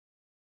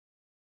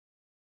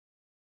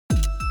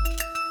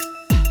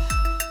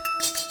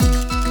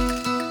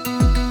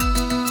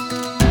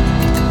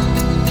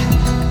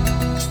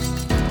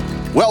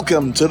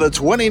Welcome to the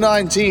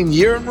 2019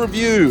 Year in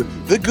Review.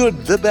 The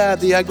good, the bad,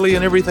 the ugly,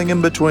 and everything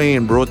in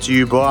between. Brought to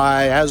you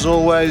by, as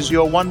always,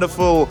 your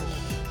wonderful,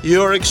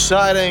 your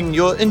exciting,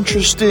 your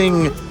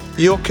interesting,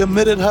 your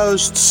committed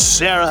hosts,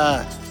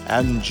 Sarah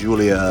and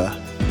Julia.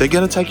 They're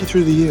going to take you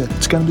through the year.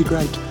 It's going to be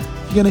great.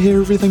 You're going to hear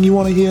everything you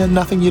want to hear,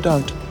 nothing you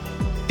don't.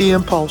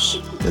 E-Impulse,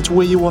 it's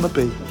where you want to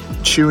be.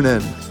 Tune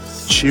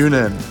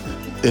in,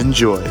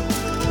 enjoy.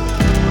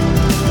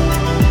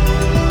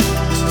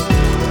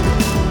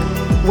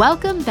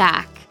 Welcome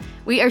back.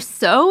 We are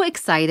so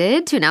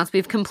excited to announce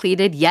we've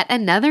completed yet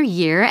another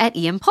year at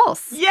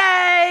E-Impulse. Yay!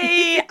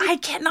 I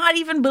cannot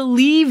even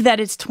believe that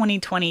it's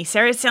 2020.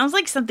 Sarah, it sounds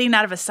like something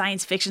out of a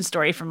science fiction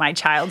story from my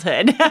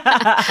childhood.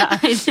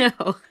 I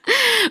know.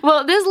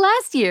 Well, this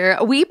last year,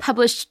 we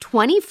published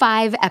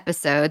 25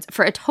 episodes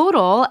for a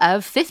total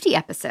of 50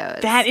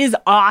 episodes. That is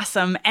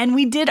awesome. And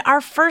we did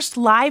our first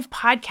live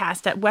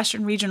podcast at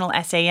Western Regional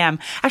SAM.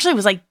 Actually, it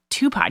was like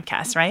 2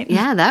 podcasts, right?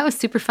 Yeah, that was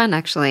super fun,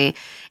 actually.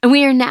 And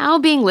we are now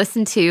being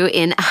listened to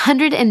in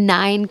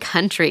 109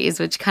 countries,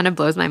 which kind of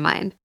blows my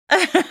mind.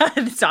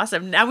 That's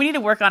awesome. Now we need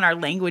to work on our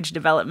language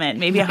development.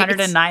 Maybe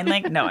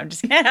 109 No, I'm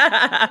just kidding.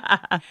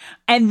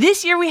 And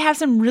this year we have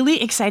some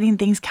really exciting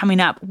things coming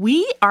up.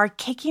 We are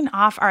kicking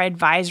off our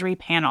advisory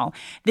panel.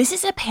 This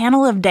is a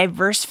panel of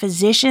diverse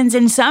physicians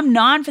and some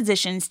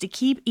non-physicians to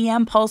keep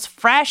E-Impulse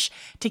fresh,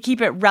 to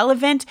keep it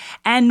relevant.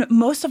 And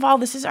most of all,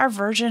 this is our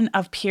version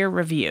of peer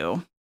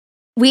review.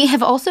 We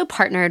have also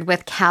partnered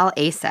with Cal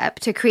ACEP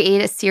to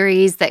create a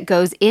series that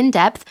goes in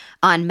depth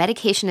on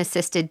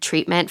medication-assisted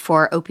treatment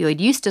for opioid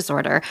use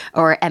disorder,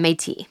 or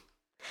MAT.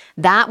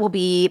 That will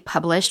be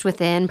published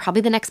within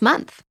probably the next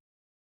month.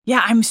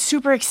 Yeah, I'm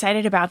super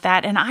excited about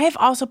that. And I have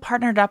also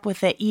partnered up with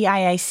the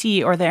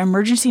EIIC, or the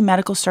Emergency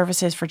Medical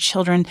Services for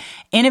Children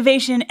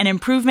Innovation and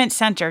Improvement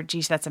Center.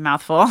 Geez, that's a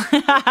mouthful.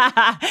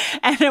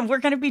 And we're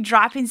going to be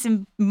dropping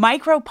some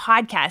micro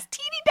podcasts,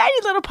 teeny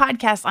tiny little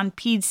podcasts on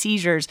ped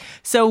seizures.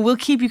 So we'll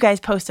keep you guys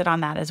posted on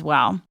that as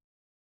well.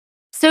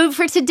 So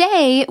for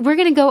today, we're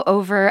going to go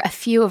over a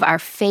few of our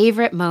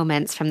favorite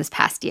moments from this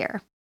past year.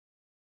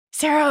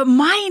 Sarah,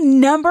 my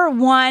number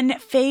one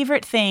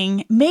favorite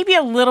thing, maybe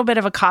a little bit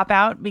of a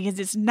cop-out because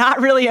it's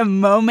not really a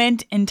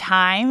moment in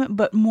time,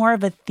 but more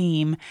of a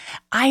theme.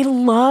 I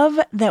love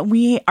that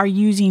we are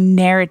using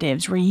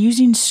narratives. We're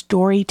using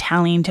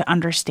storytelling to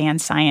understand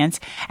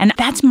science. And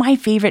that's my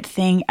favorite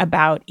thing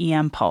about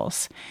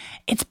E-Impulse.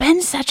 It's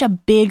been such a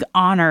big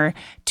honor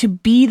to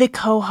be the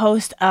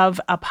co-host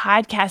of a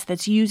podcast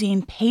that's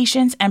using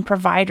patients' and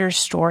providers'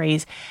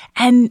 stories.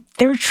 And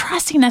they're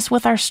trusting us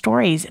with our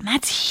stories. And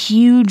that's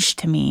huge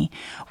to me.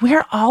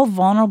 We're all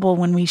vulnerable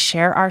when we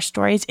share our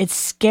stories. It's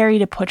scary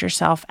to put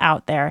yourself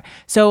out there.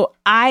 So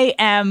I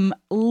am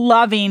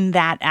loving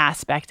that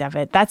aspect of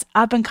it. That's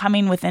up and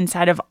coming with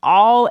inside of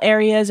all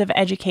areas of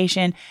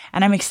education.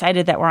 And I'm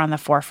excited that we're on the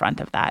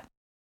forefront of that.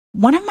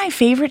 One of my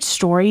favorite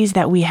stories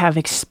that we have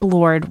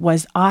explored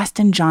was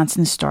Austin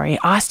Johnson's story.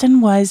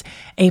 Austin was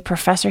a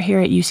professor here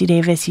at UC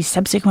Davis. He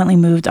subsequently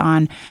moved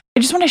on.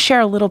 I just want to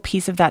share a little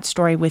piece of that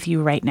story with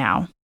you right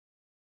now.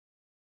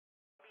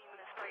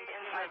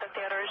 Inside the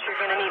theaters, you're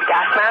going to need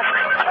gas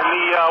masks.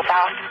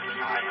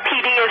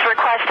 PD is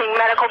requesting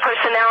medical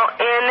personnel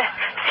in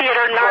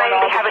Theater 9.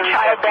 They have a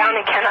child down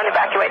and cannot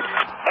evacuate.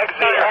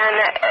 And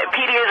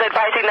PD is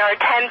advising there are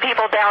 10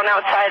 people down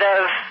outside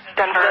of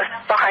Denver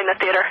behind the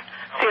theater.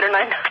 Theater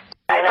 9.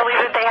 I believe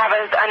that they have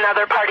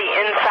another party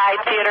inside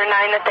Theater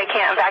 9 that they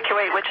can't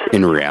evacuate, which is...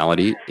 In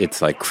reality,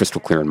 it's like crystal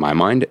clear in my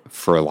mind.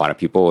 For a lot of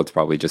people, it's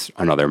probably just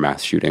another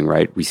mass shooting,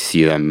 right? We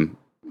see them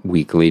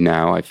weekly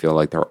now. I feel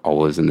like they're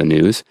always in the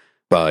news.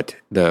 But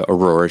the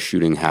Aurora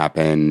shooting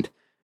happened.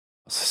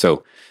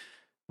 So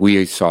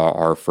we saw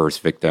our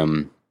first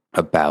victim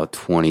about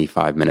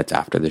 25 minutes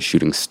after the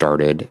shooting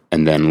started.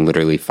 And then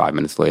literally 5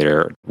 minutes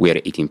later, we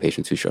had 18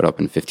 patients who showed up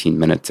in 15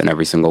 minutes. And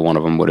every single one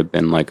of them would have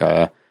been like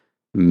a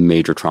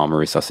major trauma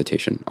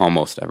resuscitation.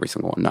 Almost every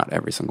single one, not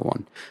every single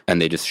one.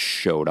 And they just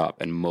showed up.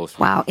 And most...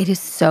 Wow, it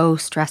is so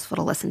stressful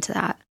to listen to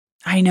that.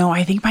 I know.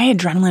 I think my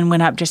adrenaline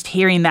went up just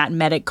hearing that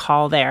medic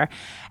call there.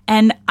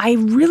 And I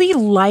really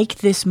like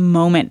this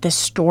moment, the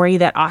story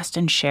that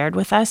Austin shared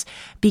with us,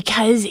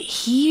 because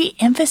he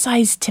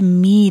emphasized to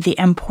me the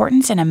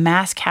importance in a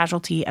mass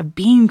casualty of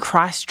being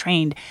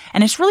cross-trained.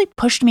 And it's really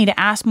pushed me to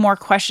ask more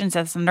questions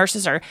as the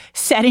nurses are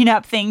setting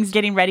up things,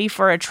 getting ready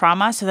for a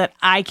trauma so that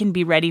I can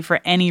be ready for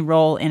any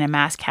role in a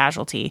mass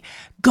casualty.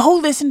 Go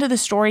listen to the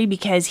story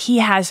because he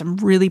has some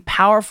really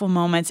powerful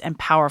moments and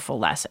powerful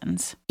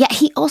lessons. Yeah,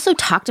 he also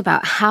talked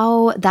about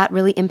how that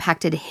really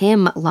impacted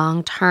him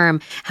long term,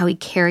 how he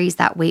carries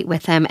that weight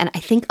with him. And I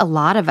think a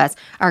lot of us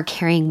are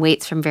carrying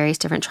weights from various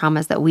different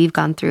traumas that we've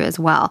gone through as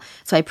well.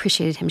 So I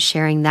appreciated him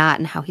sharing that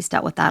and how he's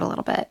dealt with that a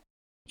little bit.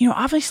 You know,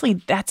 obviously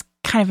that's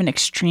kind of an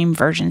extreme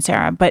version,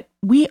 Sarah, but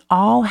we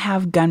all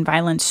have gun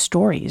violence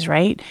stories,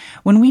 right?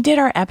 When we did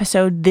our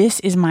episode, This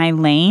Is My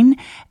Lane,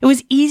 it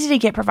was easy to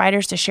get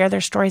providers to share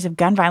their stories of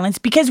gun violence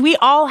because we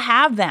all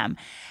have them.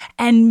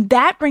 And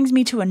that brings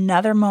me to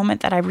another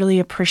moment that I really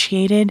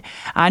appreciated,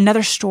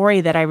 another story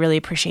that I really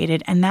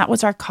appreciated, and that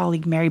was our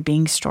colleague Mary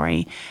Bing's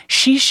story.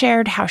 She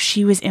shared how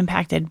she was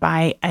impacted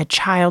by a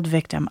child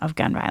victim of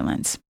gun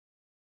violence.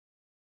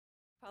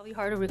 Probably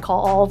hard to recall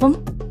all of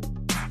them.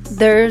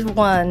 There's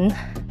one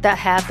that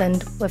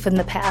happened within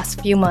the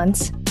past few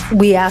months.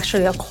 We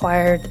actually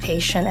acquired the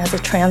patient as a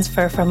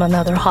transfer from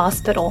another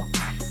hospital.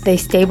 They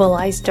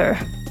stabilized her.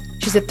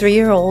 She's a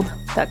 3-year-old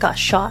that got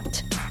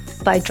shot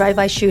by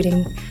drive-by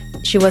shooting.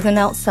 She wasn't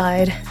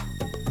outside.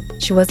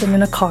 She wasn't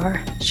in a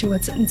car. She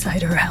was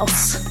inside her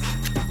house.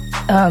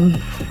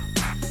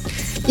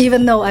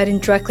 Even though I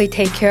didn't directly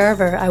take care of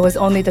her, I was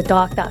only the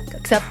doc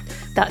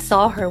that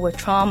saw her with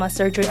trauma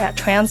surgery at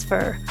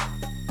transfer.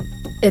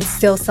 It's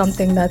still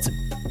something that's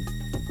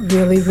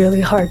really,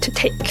 really hard to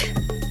take.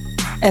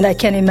 And I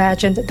can't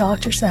imagine the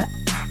doctors that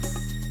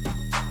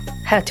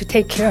had to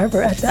take care of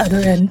her at the other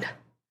end.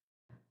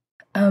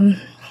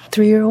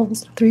 3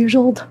 years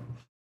old.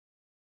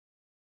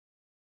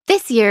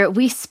 This year,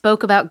 we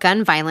spoke about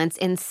gun violence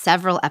in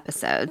several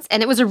episodes,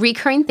 and it was a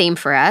recurring theme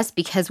for us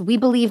because we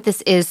believe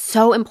this is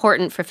so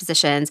important for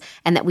physicians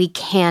and that we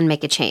can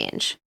make a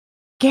change.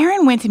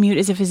 Garen Wintemute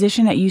is a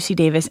physician at UC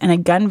Davis and a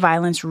gun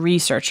violence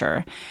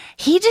researcher.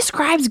 He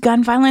describes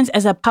gun violence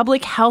as a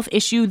public health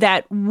issue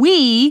that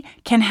we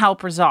can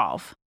help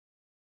resolve.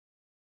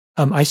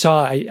 I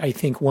saw, I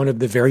think, one of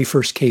the very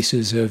first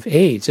cases of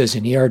AIDS as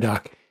an ER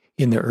doc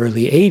in the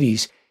early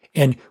 80s,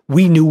 and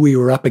we knew we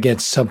were up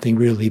against something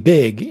really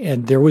big,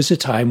 and there was a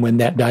time when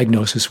that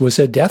diagnosis was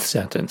a death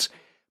sentence.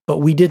 But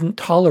we didn't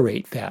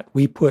tolerate that.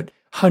 We put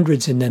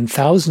hundreds and then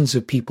thousands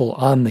of people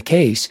on the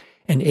case,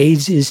 and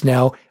AIDS is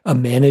now a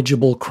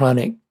manageable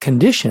chronic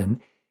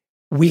condition.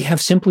 We have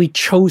simply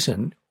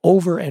chosen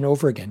over and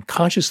over again,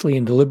 consciously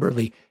and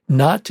deliberately,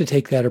 not to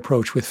take that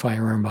approach with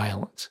firearm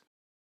violence.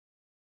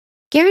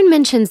 Garen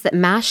mentions that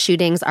mass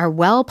shootings are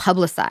well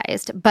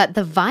publicized, but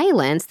the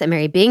violence that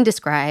Mary Bing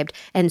described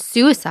and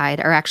suicide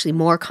are actually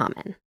more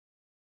common.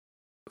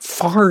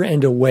 Far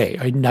and away,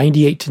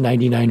 98 to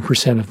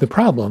 99% of the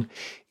problem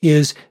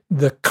is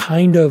the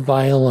kind of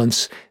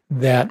violence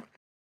that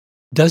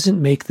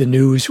doesn't make the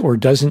news or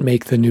doesn't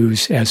make the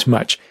news as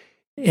much.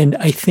 And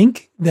I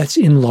think that's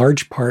in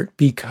large part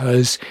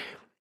because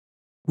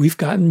we've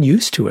gotten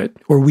used to it,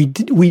 or we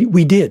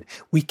did.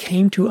 We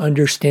came to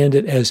understand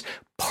it as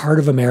part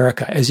of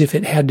America, as if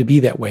it had to be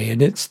that way,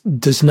 and it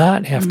does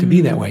not have to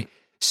be that way.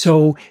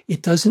 So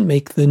it doesn't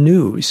make the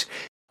news.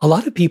 A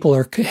lot of people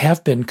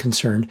have been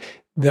concerned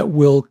that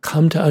we'll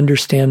come to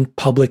understand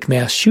public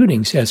mass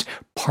shootings as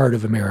part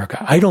of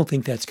America. I don't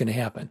think that's going to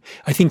happen.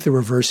 I think the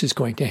reverse is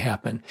going to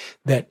happen,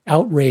 that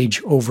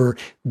outrage over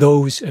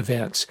those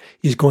events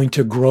is going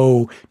to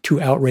grow to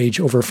outrage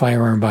over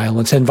firearm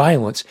violence and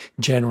violence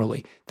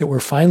generally, that we're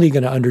finally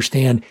going to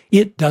understand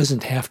it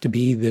doesn't have to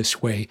be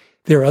this way.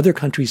 There are other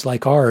countries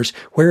like ours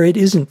where it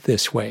isn't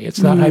this way.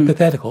 It's not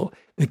hypothetical.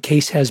 The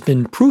case has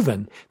been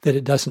proven that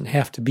it doesn't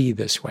have to be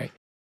this way.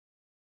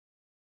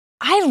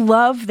 I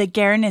love that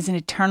Garen is an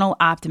eternal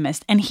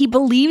optimist, and he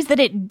believes that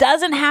it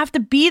doesn't have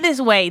to be this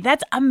way.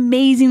 That's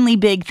amazingly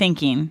big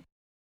thinking.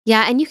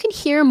 Yeah, and you can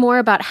hear more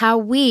about how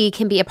we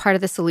can be a part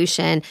of the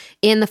solution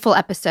in the full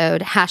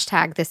episode,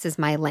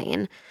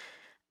 #ThisIsMyLane.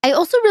 I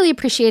also really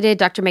appreciated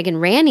Dr. Megan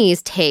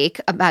Ranney's take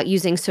about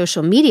using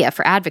social media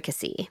for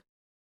advocacy.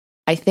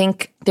 I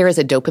think there is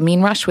a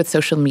dopamine rush with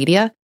social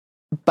media,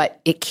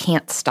 but it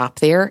can't stop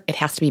there. It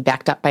has to be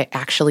backed up by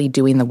actually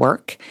doing the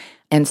work.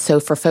 And so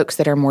for folks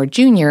that are more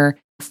junior,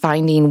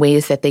 finding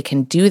ways that they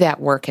can do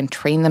that work and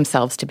train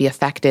themselves to be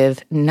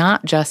effective,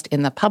 not just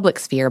in the public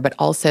sphere, but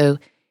also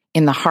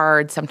in the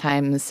hard,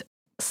 sometimes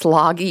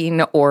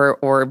slogging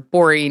or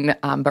boring,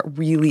 but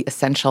really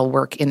essential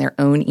work in their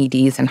own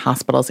EDs and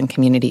hospitals and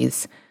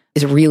communities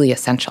is really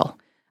essential.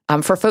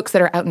 For folks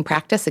that are out in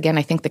practice, again,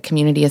 I think the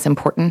community is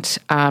important,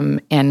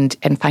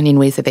 and finding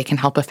ways that they can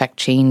help affect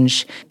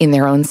change in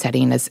their own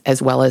setting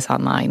as well as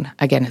online,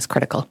 again, is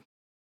critical.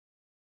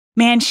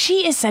 Man,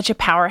 she is such a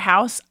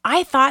powerhouse.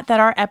 I thought that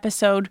our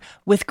episode,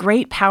 With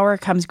Great Power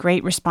Comes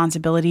Great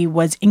Responsibility,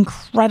 was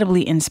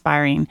incredibly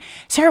inspiring.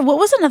 Sarah, what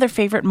was another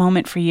favorite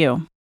moment for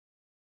you?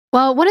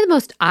 Well, one of the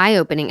most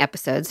eye-opening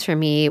episodes for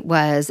me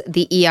was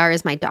The ER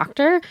is My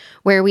Doctor,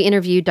 where we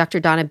interviewed Dr.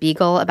 Donna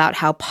Beagle about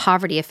how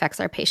poverty affects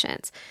our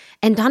patients.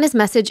 And Donna's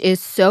message is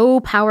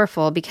so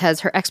powerful because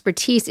her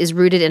expertise is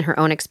rooted in her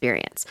own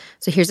experience.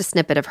 So here's a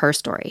snippet of her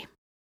story.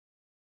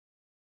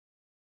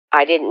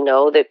 I didn't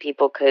know that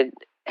people could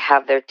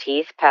have their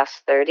teeth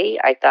past 30.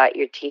 I thought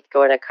your teeth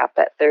go in a cup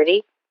at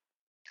 30.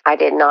 I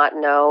did not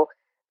know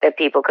that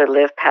people could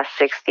live past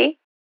 60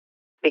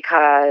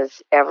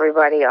 because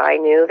everybody I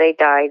knew, they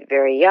died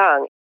very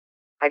young.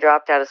 I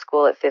dropped out of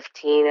school at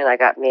 15 and I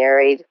got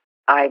married.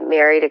 I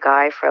married a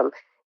guy from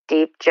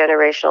deep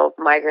generational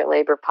migrant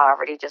labor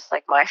poverty, just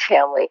like my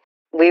family.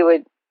 We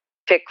would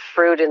pick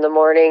fruit in the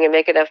morning and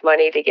make enough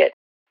money to get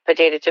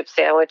potato chip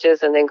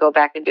sandwiches and then go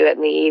back and do it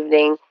in the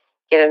evening,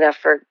 get enough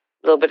for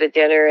a little bit of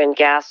dinner and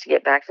gas to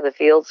get back to the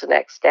fields the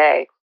next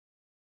day.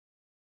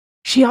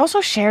 She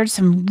also shared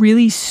some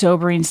really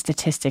sobering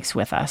statistics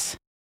with us.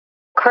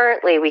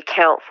 Currently, we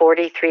count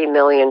 43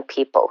 million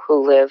people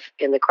who live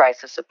in the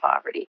crisis of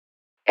poverty.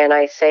 And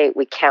I say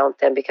we count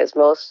them because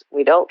most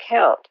we don't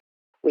count.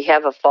 We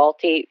have a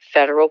faulty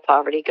federal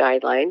poverty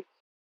guideline.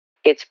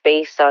 It's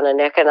based on an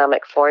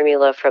economic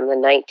formula from the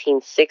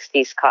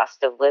 1960s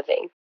cost of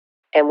living.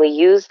 And we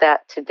use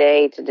that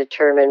today to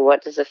determine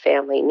what does a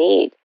family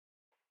need.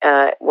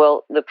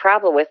 Well, the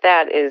problem with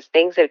that is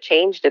things have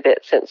changed a bit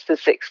since the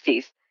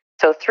 60s.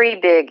 So 3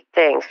 big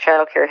things,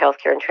 childcare,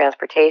 healthcare, and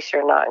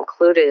transportation, are not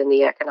included in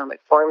the economic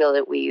formula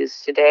that we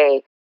use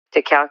today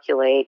to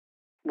calculate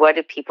what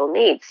do people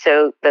need.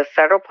 So the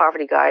federal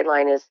poverty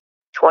guideline is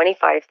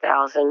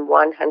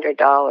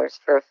 $25,100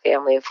 for a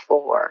family of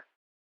 4.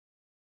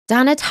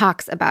 Donna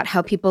talks about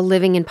how people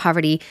living in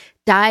poverty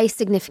die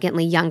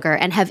significantly younger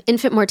and have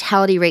infant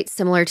mortality rates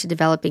similar to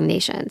developing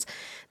nations.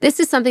 This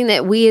is something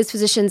that we as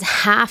physicians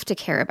have to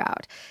care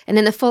about. And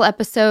in the full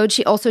episode,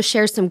 she also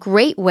shares some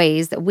great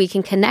ways that we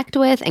can connect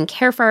with and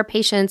care for our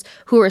patients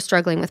who are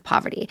struggling with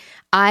poverty.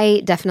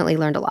 I definitely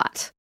learned a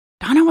lot.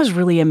 Donna was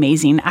really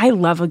amazing. I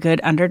love a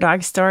good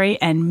underdog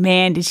story, and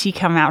man, did she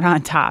come out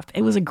on top.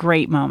 It was a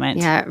great moment.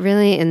 Yeah,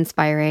 really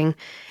inspiring.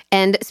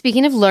 And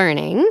speaking of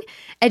learning,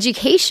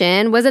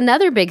 education was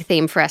another big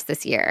theme for us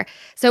this year.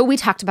 So we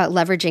talked about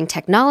leveraging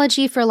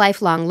technology for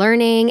lifelong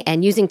learning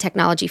and using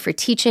technology for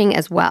teaching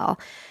as well.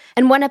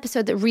 And one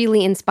episode that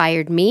really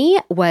inspired me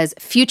was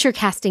Future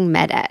Casting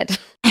MedEd.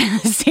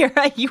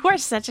 Sarah, you are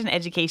such an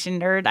education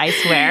nerd, I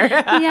swear.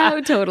 Yeah,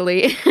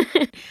 totally.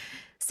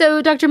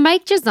 So Dr.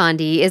 Mike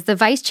Gismondi is the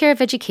Vice Chair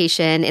of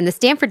Education in the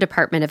Stanford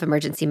Department of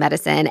Emergency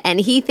Medicine, and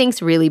he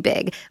thinks really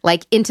big,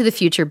 like into the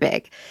future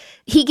big.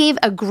 He gave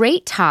a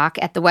great talk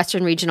at the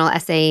Western Regional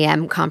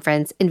SAEM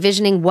conference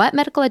envisioning what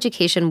medical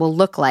education will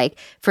look like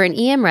for an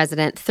EM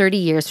resident 30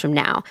 years from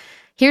now.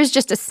 Here's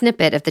just a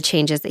snippet of the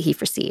changes that he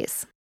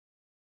foresees.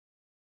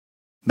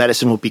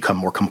 Medicine will become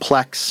more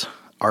complex.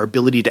 Our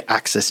ability to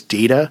access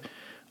data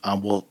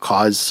will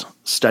cause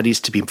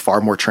studies to be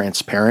far more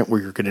transparent, where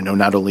you're going to know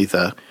not only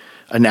the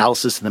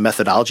analysis and the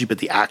methodology, but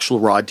the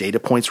actual raw data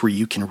points where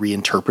you can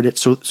reinterpret it.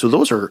 So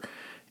those are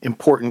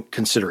important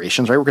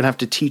considerations, right? We're going to have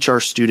to teach our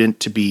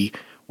student to be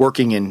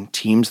working in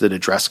teams that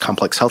address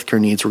complex healthcare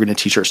needs. We're going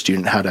to teach our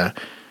student how to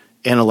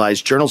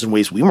analyze journals in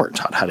ways we weren't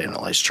taught how to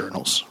analyze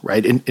journals,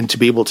 right? And to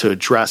be able to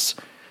address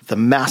the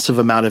massive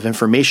amount of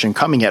information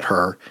coming at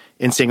her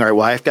and saying, all right,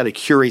 well, I've got to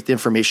curate the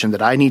information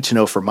that I need to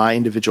know for my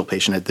individual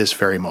patient at this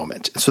very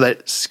moment. So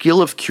that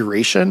skill of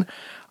curation,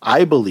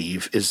 I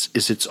believe, is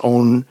its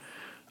own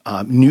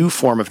new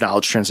form of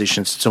knowledge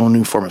translation. It's its own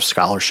new form of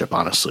scholarship,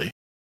 honestly.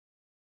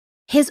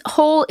 His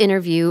whole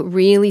interview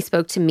really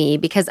spoke to me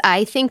because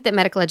I think that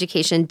medical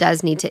education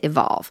does need to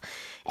evolve.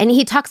 And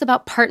he talks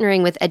about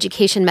partnering with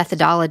education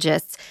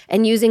methodologists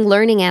and using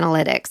learning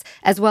analytics,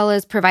 as well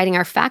as providing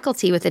our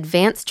faculty with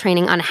advanced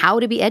training on how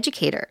to be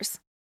educators.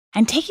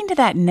 And taking to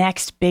that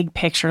next big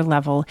picture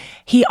level,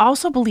 he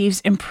also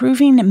believes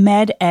improving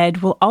med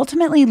ed will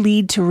ultimately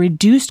lead to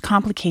reduced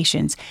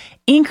complications,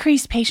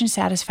 increased patient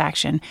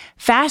satisfaction,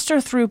 faster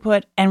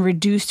throughput, and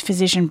reduced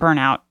physician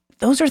burnout.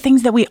 Those are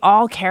things that we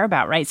all care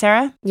about, right,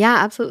 Sarah? Yeah,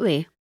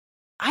 absolutely.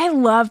 I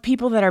love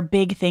people that are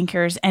big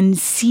thinkers and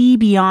see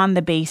beyond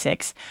the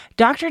basics.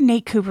 Dr.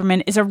 Nate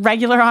Cooperman is a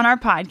regular on our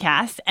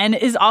podcast and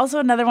is also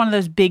another one of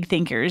those big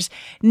thinkers.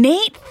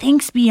 Nate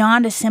thinks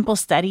beyond a simple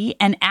study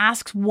and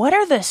asks, what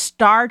are the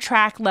Star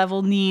Trek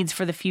level needs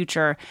for the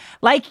future?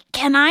 Like,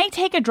 can I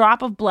take a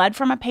drop of blood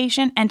from a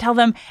patient and tell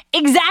them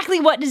exactly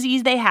what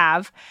disease they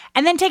have?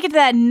 And then take it to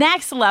that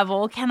next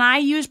level. Can I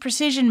use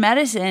precision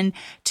medicine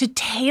to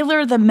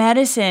tailor the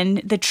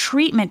medicine, the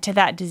treatment to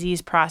that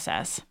disease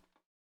process?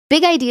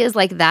 Big ideas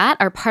like that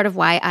are part of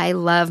why I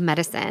love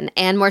medicine,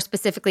 and more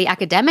specifically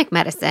academic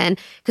medicine,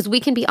 because we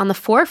can be on the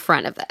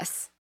forefront of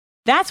this.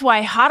 That's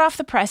why Hot Off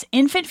the Press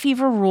Infant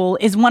Fever Rule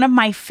is one of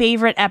my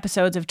favorite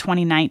episodes of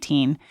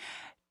 2019.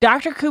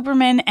 Dr.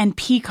 Cooperman and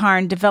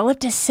PCARN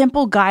developed a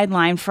simple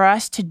guideline for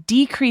us to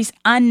decrease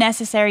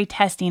unnecessary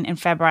testing in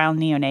febrile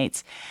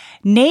neonates.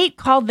 Nate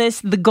called this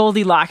the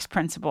Goldilocks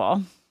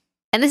principle.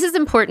 And this is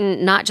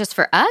important not just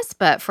for us,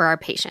 but for our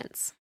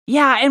patients.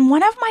 Yeah, and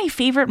one of my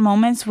favorite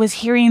moments was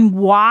hearing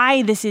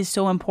why this is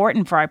so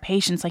important for our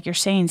patients, like you're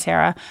saying,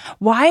 Sarah,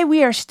 why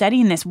we are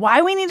studying this,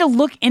 why we need to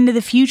look into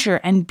the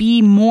future and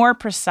be more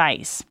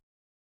precise.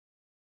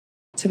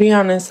 To be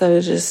honest, I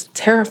was just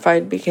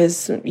terrified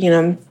because,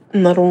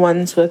 little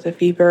ones with a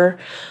fever,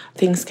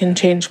 things can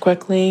change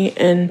quickly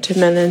into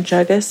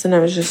meningitis, and I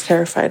was just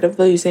terrified of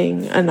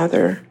losing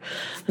another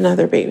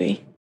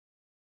baby.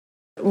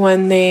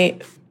 When they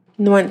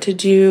went to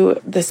do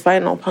the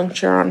spinal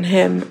puncture on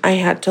him, I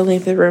had to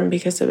leave the room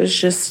because it was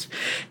just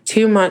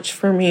too much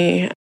for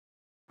me.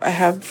 I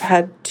have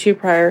had 2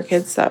 prior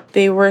kids that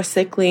they were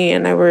sickly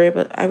and I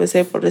was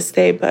able to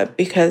stay, but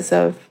because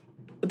of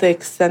the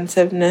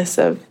extensiveness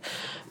of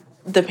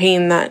the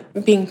pain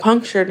that being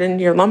punctured in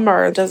your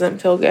lumbar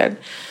doesn't feel good.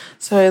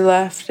 So I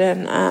left,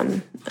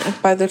 and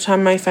by the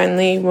time I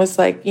finally was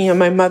like,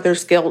 my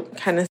mother's guilt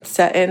kind of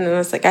set in, and I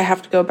was like, I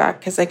have to go back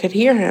because I could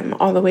hear him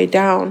all the way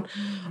down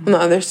on the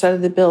other side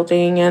of the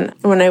building. And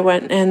when I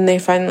went in, they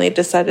finally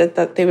decided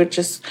that they would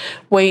just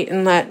wait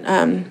and let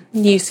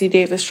UC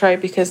Davis try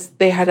because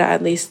they had to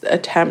at least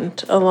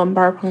attempt a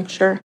lumbar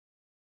puncture.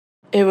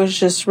 It was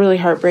just really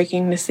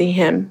heartbreaking to see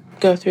him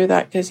go through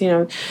that because,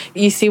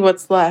 you see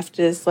what's left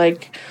is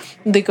like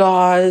the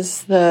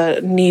gauze,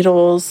 the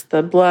needles,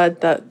 the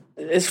blood that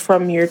is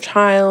from your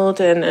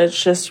child, and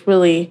it's just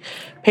really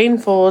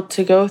painful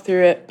to go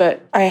through it. But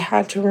I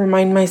had to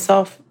remind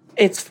myself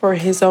it's for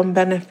his own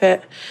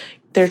benefit.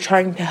 They're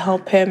trying to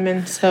help him,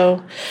 and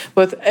so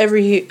with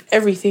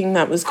everything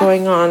that was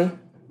going on,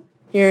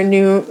 you're a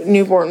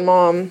newborn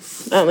mom,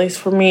 at least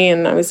for me,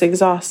 and I was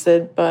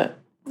exhausted, but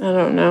I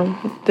don't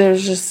know.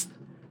 There's just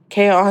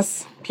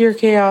chaos, pure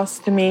chaos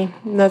to me.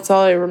 That's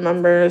all I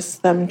remember is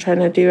them trying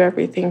to do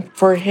everything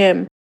for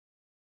him.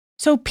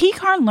 So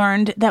PCAR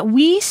learned that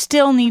we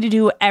still need to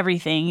do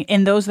everything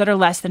in those that are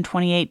less than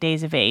 28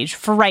 days of age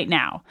for right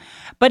now.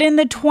 But in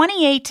the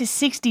 28 to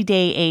 60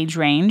 day age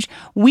range,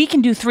 we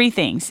can do 3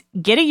 things: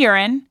 get a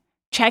urine,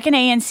 check an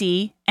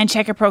ANC, and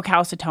check a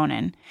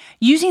procalcitonin.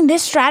 Using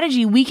this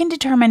strategy, we can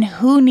determine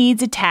who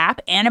needs a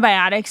TAP,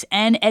 antibiotics,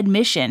 and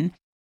admission.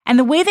 And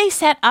the way they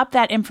set up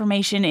that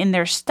information in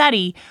their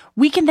study,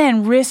 we can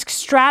then risk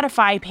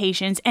stratify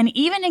patients and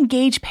even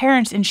engage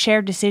parents in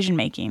shared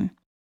decision-making.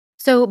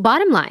 So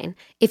bottom line,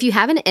 if you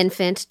have an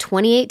infant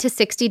 28 to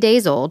 60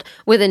 days old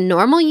with a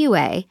normal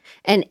UA,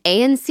 an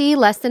ANC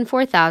less than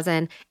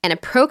 4,000, and a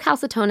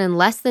procalcitonin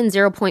less than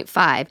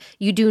 0.5,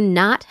 you do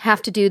not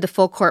have to do the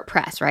full court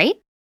press, right?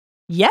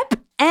 Yep.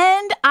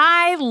 And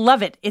I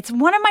love it. It's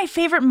one of my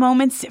favorite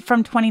moments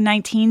from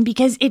 2019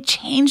 because it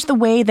changed the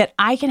way that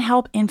I can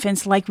help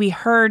infants like we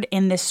heard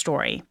in this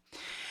story.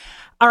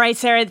 All right,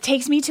 Sarah, it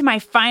takes me to my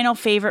final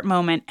favorite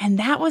moment, and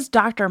that was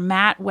Dr.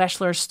 Matt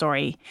Weschler's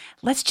story.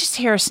 Let's just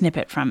hear a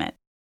snippet from it.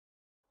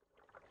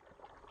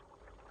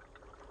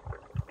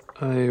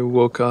 I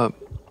woke up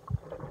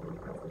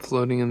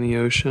floating in the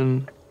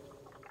ocean,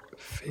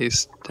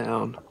 face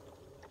down,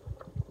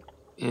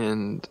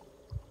 and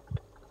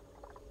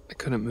I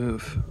couldn't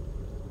move.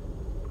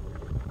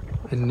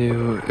 I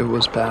knew it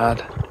was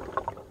bad,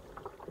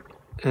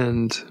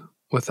 and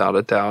without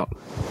a doubt,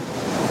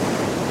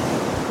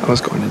 I was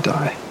going to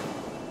die.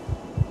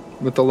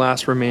 With the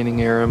last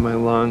remaining air in my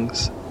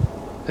lungs,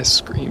 I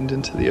screamed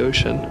into the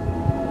ocean.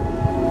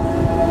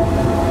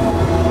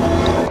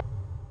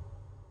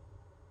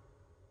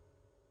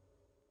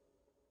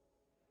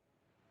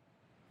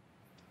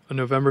 On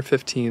November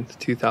 15th,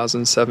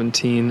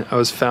 2017, I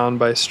was found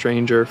by a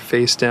stranger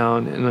face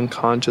down and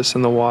unconscious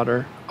in the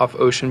water off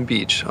Ocean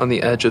Beach on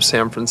the edge of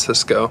San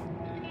Francisco.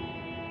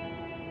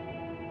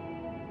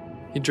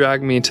 He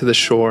dragged me to the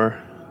shore.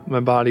 My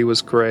body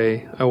was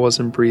gray, I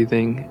wasn't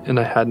breathing, and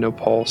I had no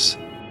pulse.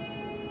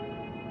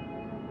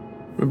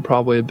 I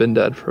probably had been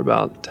dead for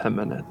about 10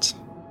 minutes.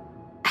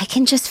 I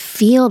can just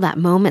feel that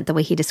moment the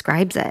way he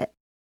describes it.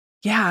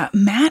 Yeah,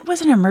 Matt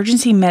was an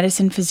emergency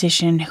medicine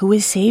physician who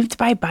was saved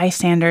by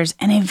bystanders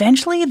and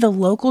eventually the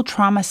local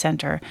trauma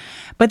center,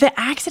 but the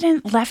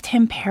accident left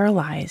him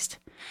paralyzed.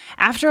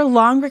 After a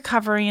long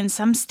recovery and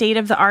some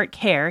state-of-the-art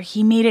care,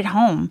 he made it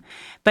home.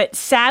 But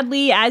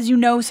sadly, as you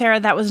know, Sarah,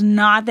 that was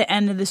not the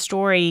end of the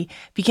story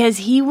because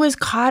he was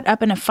caught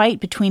up in a fight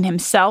between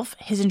himself,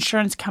 his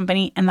insurance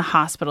company, and the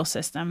hospital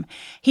system.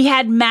 He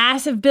had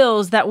massive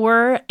bills that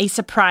were a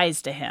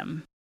surprise to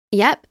him.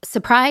 Yep,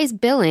 surprise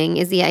billing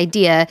is the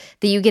idea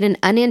that you get an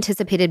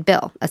unanticipated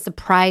bill, a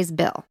surprise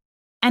bill.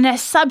 And a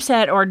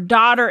subset or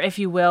daughter, if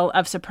you will,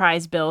 of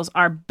surprise bills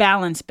are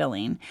balance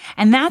billing.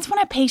 And that's when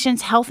a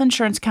patient's health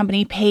insurance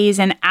company pays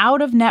an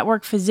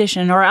out-of-network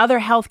physician or other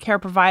healthcare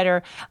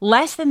provider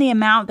less than the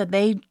amount that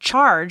they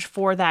charge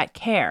for that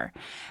care.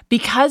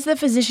 Because the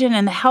physician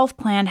and the health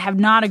plan have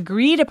not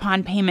agreed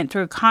upon payment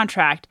through a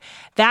contract,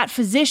 that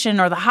physician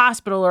or the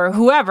hospital or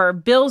whoever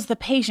bills the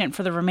patient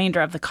for the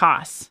remainder of the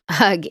costs.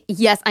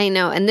 Yes, I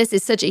know. And this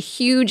is such a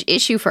huge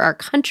issue for our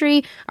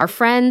country, our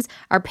friends,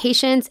 our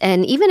patients,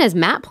 and even as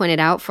Matt pointed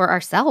out, for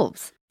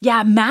ourselves.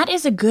 Yeah, Matt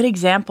is a good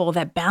example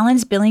that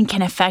balance billing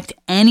can affect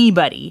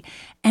anybody,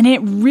 and it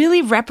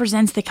really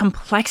represents the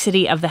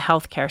complexity of the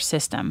healthcare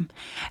system.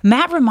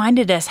 Matt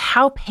reminded us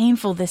how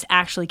painful this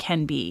actually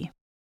can be.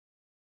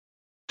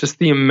 Just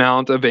the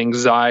amount of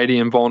anxiety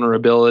and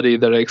vulnerability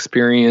that I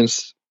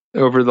experienced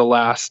over the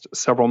last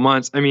several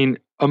months. I mean,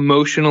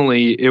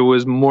 emotionally, it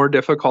was more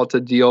difficult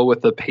to deal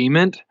with the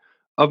payment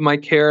of my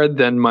care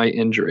than my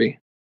injury.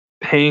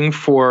 Paying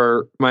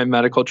for my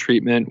medical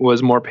treatment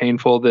was more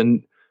painful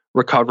than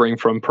recovering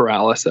from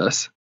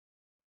paralysis.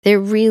 There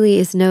really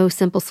is no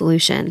simple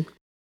solution.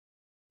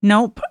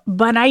 Nope,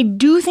 but I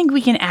do think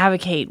we can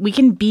advocate. We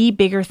can be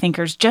bigger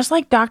thinkers, just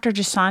like Dr.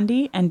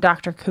 Jasandi and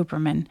Dr.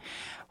 Cooperman.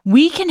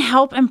 We can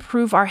help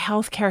improve our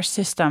healthcare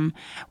system.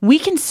 We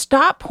can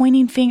stop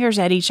pointing fingers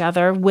at each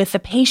other with the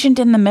patient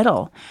in the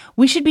middle.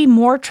 We should be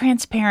more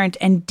transparent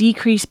and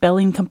decrease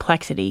billing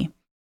complexity.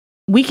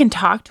 We can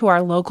talk to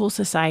our local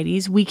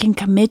societies. We can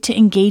commit to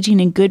engaging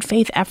in good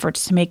faith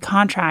efforts to make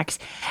contracts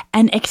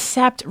and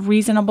accept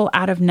reasonable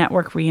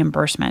out-of-network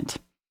reimbursement.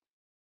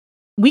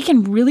 We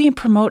can really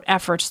promote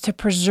efforts to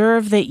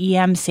preserve the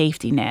EM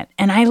safety net.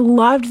 And I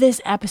loved this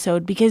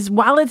episode because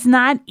while it's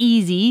not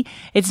easy,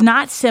 it's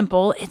not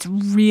simple, it's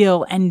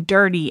real and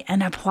dirty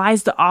and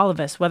applies to all of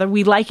us, whether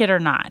we like it or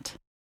not.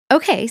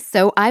 Okay,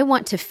 so I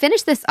want to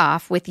finish this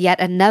off with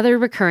yet another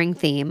recurring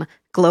theme,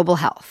 global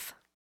health.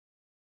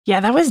 Yeah,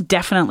 that was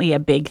definitely a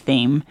big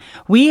theme.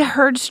 We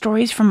heard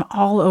stories from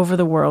all over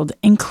the world,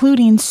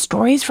 including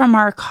stories from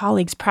our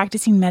colleagues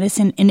practicing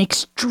medicine in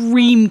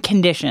extreme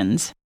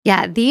conditions.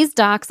 Yeah, these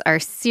docs are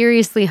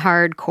seriously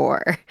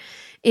hardcore.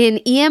 In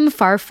EM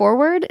Far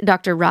Forward,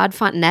 Dr. Rod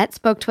Fontenette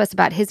spoke to us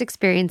about his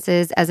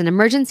experiences as an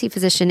emergency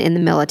physician in the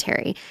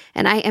military.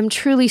 And I am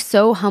truly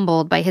so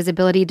humbled by his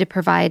ability to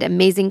provide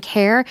amazing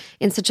care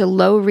in such a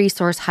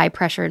low-resource,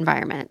 high-pressure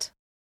environment.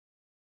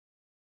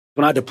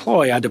 When I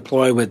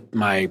deploy with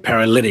my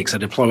paralytics. I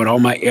deploy with all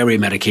my area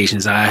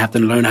medications. I have to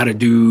learn how to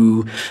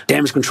do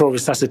damage control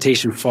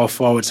resuscitation far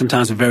forward,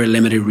 sometimes with very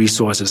limited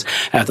resources.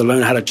 I have to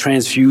learn how to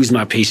transfuse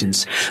my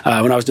patients.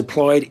 When I was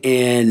deployed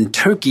in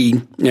Turkey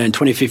in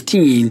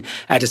 2015,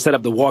 I had to set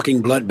up the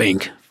walking blood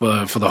bank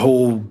for the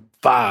whole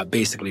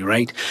basically,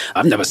 right?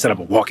 I've never set up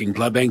a walking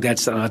blood bank.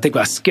 That's I think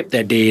I skipped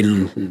that day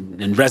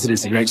in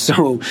residency, right?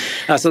 So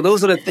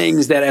those are the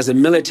things that as a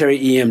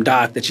military EM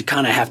doc that you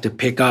kind of have to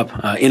pick up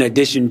in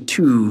addition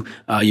to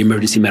your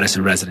emergency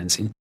medicine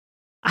residency.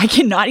 I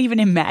cannot even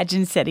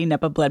imagine setting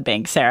up a blood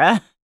bank,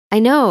 Sarah. I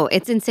know,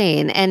 it's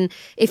insane. And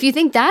if you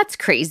think that's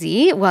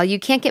crazy, well, you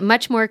can't get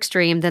much more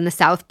extreme than the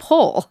South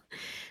Pole.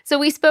 So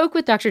we spoke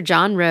with Dr.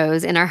 John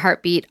Rose in our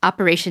Heartbeat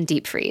Operation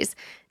Deep Freeze.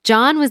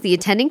 John was the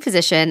attending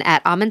physician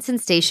at Amundsen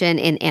Station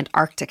in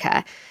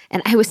Antarctica,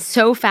 and I was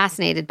so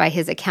fascinated by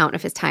his account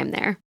of his time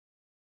there.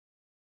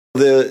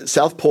 The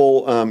South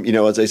Pole,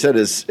 as I said,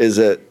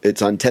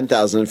 it's on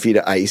 10,000 feet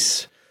of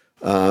ice,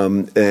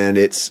 and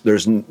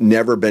there's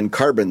never been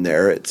carbon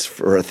there. It's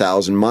for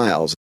 1,000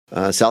 miles.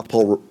 South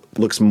Pole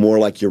looks more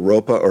like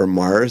Europa or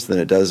Mars than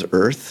it does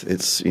Earth.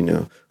 It's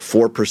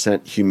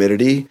 4%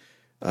 humidity,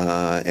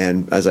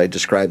 and as I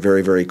described,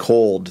 very, very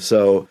cold.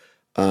 So.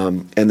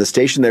 And the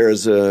station there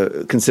is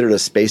considered a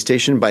space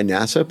station by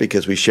NASA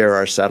because we share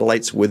our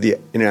satellites with the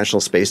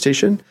International Space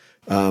Station.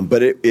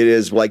 But it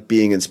is like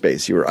being in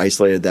space. You were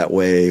isolated that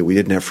way. We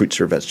didn't have fruits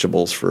or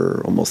vegetables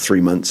for almost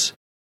 3 months.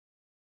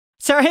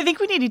 Sarah, I think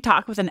we need to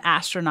talk with an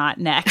astronaut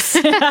next.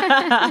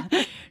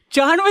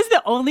 John was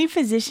the only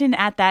physician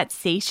at that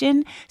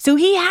station, so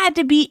he had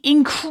to be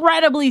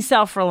incredibly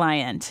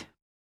self-reliant.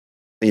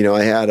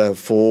 I had a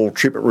full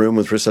treatment room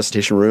with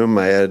resuscitation room.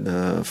 I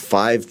had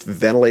 5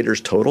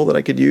 ventilators total that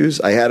I could use.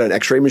 I had an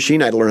x-ray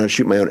machine. I had to learn how to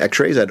shoot my own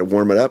x-rays. I had to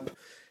warm it up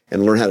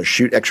and learn how to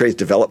shoot x-rays,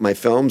 develop my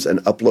films, and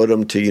upload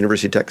them to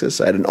University of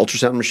Texas. I had an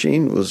ultrasound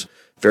machine. It was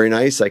very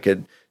nice. I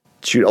could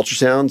shoot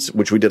ultrasounds,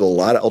 which we did a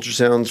lot of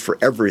ultrasounds for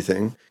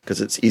everything because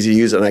it's easy to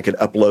use, and I could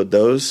upload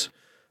those.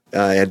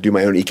 I had to do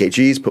my own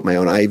EKGs, put my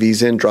own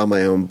IVs in, draw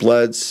my own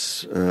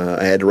bloods.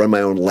 I had to run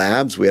my own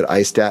labs. We had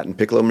iStat and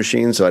Piccolo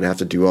machines, so I'd have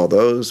to do all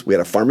those. We had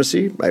a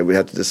pharmacy. I would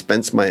have to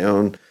dispense my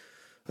own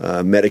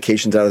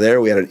medications out of there.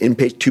 We had an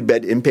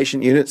 2-bed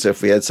inpatient unit, so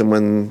if we had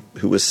someone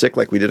who was sick,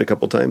 like we did a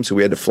couple times, so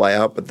we had to fly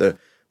out, but the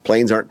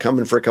planes aren't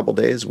coming for a couple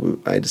days,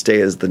 I had to stay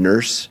as the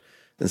nurse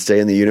and stay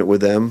in the unit with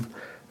them.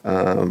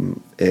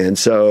 And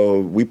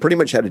so we pretty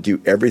much had to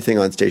do everything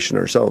on station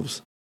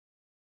ourselves.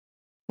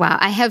 Wow,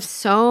 I have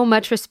so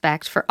much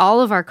respect for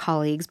all of our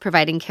colleagues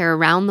providing care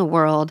around the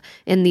world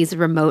in these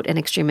remote and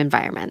extreme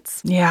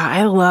environments. Yeah,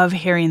 I love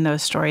hearing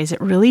those stories.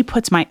 It really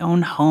puts my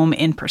own home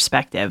in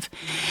perspective.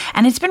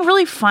 And it's been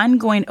really fun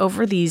going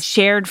over these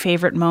shared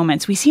favorite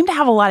moments. We seem to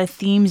have a lot of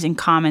themes in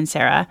common,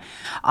 Sarah.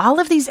 All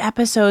of these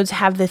episodes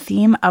have the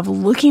theme of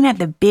looking at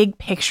the big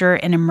picture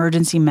in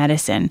emergency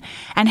medicine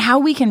and how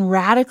we can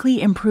radically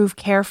improve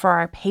care for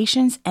our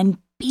patients and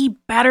be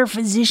better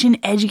physician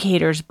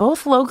educators,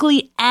 both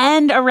locally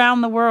and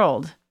around the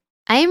world.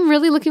 I am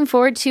really looking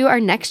forward to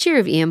our next year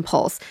of EM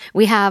Pulse.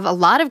 We have a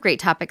lot of great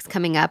topics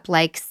coming up,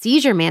 like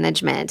seizure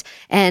management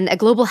and a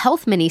global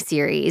health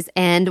mini-series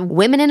and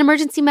women in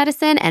emergency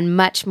medicine and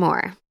much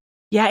more.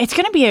 Yeah, it's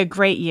going to be a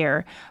great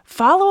year.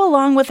 Follow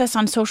along with us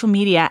on social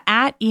media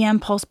at EM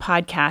Pulse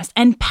Podcast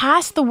and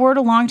pass the word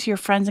along to your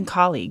friends and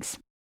colleagues.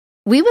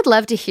 We would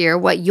love to hear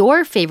what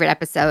your favorite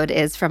episode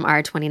is from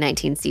our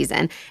 2019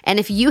 season, and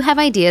if you have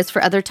ideas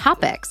for other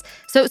topics.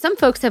 So some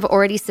folks have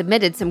already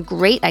submitted some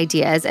great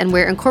ideas, and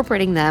we're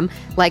incorporating them,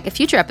 like a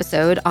future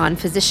episode on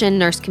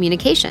physician-nurse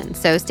communication.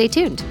 So stay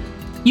tuned.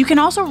 You can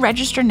also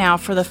register now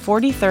for the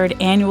 43rd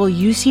Annual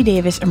UC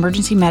Davis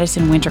Emergency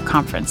Medicine Winter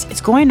Conference.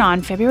 It's going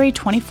on February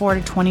 24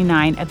 to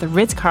 29 at the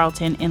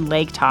Ritz-Carlton in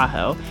Lake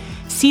Tahoe.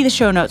 See the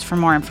show notes for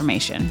more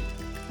information.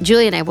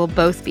 Julie and I will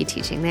both be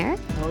teaching there.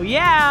 Oh,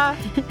 yeah.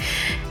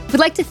 We'd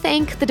like to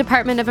thank the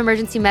Department of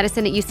Emergency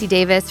Medicine at UC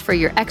Davis for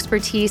your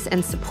expertise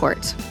and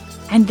support.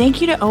 And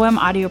thank you to OM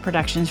Audio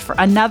Productions for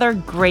another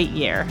great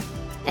year.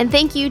 And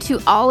thank you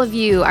to all of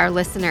you, our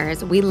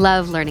listeners. We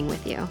love learning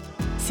with you.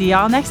 See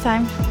y'all next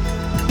time.